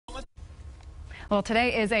Well,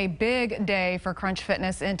 today is a big day for Crunch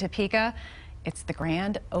Fitness in Topeka. It's the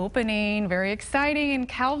grand opening. Very exciting. And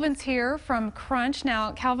Calvin's here from Crunch.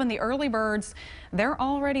 Now, Calvin, the early birds, they're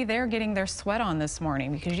already there getting their sweat on this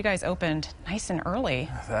morning because you guys opened nice and early.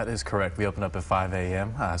 That is correct. We opened up at 5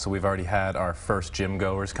 a.m. So we've already had our first gym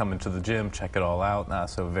goers come into the gym, check it all out.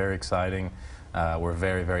 So very exciting. We're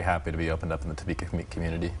very, very happy to be opened up in the Topeka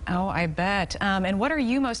community. Oh, I bet. And what are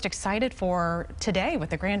you most excited for today with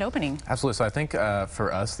the grand opening? Absolutely. So I think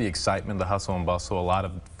for us, the excitement, the hustle and bustle, a lot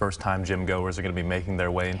of first-time gym goers are going to be making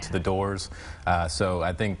their way into the doors. So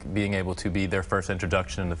I think being able to be their first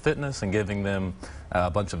introduction into fitness and giving them a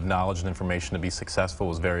bunch of knowledge and information to be successful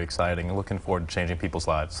was very exciting, and looking forward to changing people's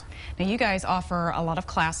lives. Now, you guys offer a lot of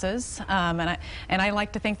classes, and I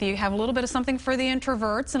like to think that you have a little bit of something for the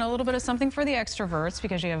introverts and a little bit of something for the extroverts,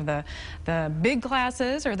 because you have the big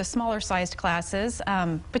classes or the smaller sized classes,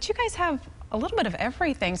 but you guys have a little bit of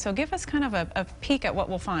everything, so give us kind of a peek at what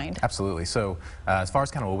we'll find. Absolutely. So as far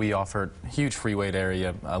as kind of what we offer, huge free weight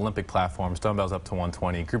area, Olympic platforms, dumbbells up to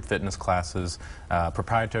 120, group fitness classes,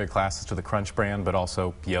 proprietary classes to the Crunch brand, but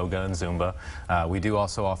also yoga and Zumba. We do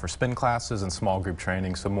also offer spin classes and small group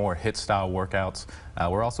training, so more HIIT style workouts.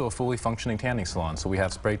 We're also a fully functioning tanning salon, so we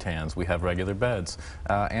have spray tans, we have regular beds,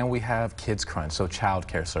 and we have kids Crunch, so child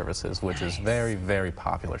care services, which is very, very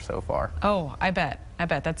popular so far. Oh, I bet. I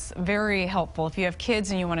bet that's very helpful. If you have kids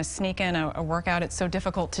and you want to sneak in a workout, it's so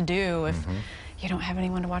difficult to do if you don't have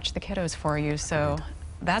anyone to watch the kiddos for you. So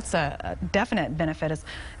that's a definite benefit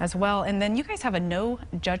as well. And then you guys have a no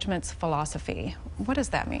judgments philosophy. What does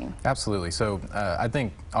that mean? Absolutely. So I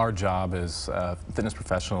think our job as fitness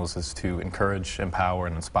professionals is to encourage, empower,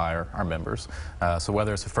 and inspire our members. So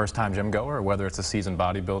whether it's a first-time gym goer or whether it's a seasoned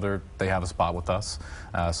bodybuilder, they have a spot with us.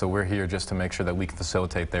 So we're here just to make sure that we can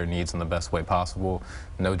facilitate their needs in the best way possible.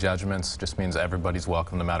 No judgments just means everybody's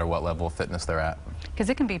welcome no matter what level of fitness they're at.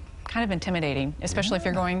 Because it can be kind of intimidating, especially if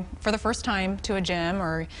you're going for the first time to a gym,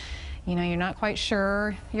 or you know, you're not quite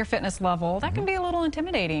sure your fitness level. That can be a little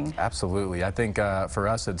intimidating. Absolutely. I think for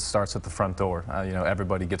us, it starts at the front door. You know,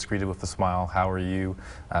 everybody gets greeted with a smile. How are you?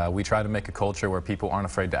 We try to make a culture where people aren't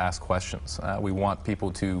afraid to ask questions. We want people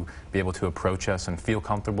to be able to approach us and feel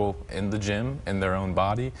comfortable in the gym, in their own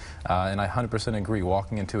body. And I 100% agree,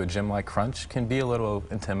 walking into a gym like Crunch can be a little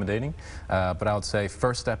intimidating. But I would say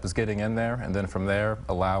first step is getting in there, and then from there,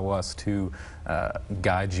 allow us to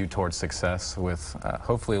guide you towards success with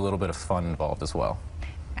hopefully a little bit of fun involved as well.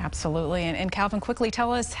 Absolutely. And Calvin, quickly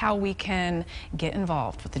tell us how we can get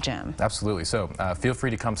involved with the gym. Absolutely. So feel free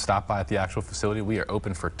to come stop by at the actual facility. We are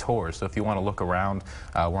open for tours. So if you want to look around,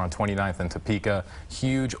 we're on 29th in Topeka.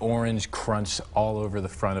 Huge orange Crunch all over the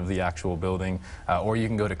front of the actual building. Or you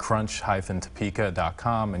can go to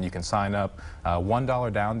crunch-topeka.com and you can sign up.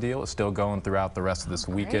 $1 down deal is still going throughout the rest of this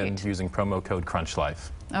weekend using promo code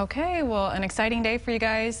CrunchLife. Okay, well, an exciting day for you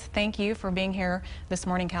guys. Thank you for being here this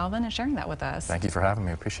morning, Calvin, and sharing that with us. Thank you for having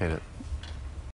me. I appreciate it.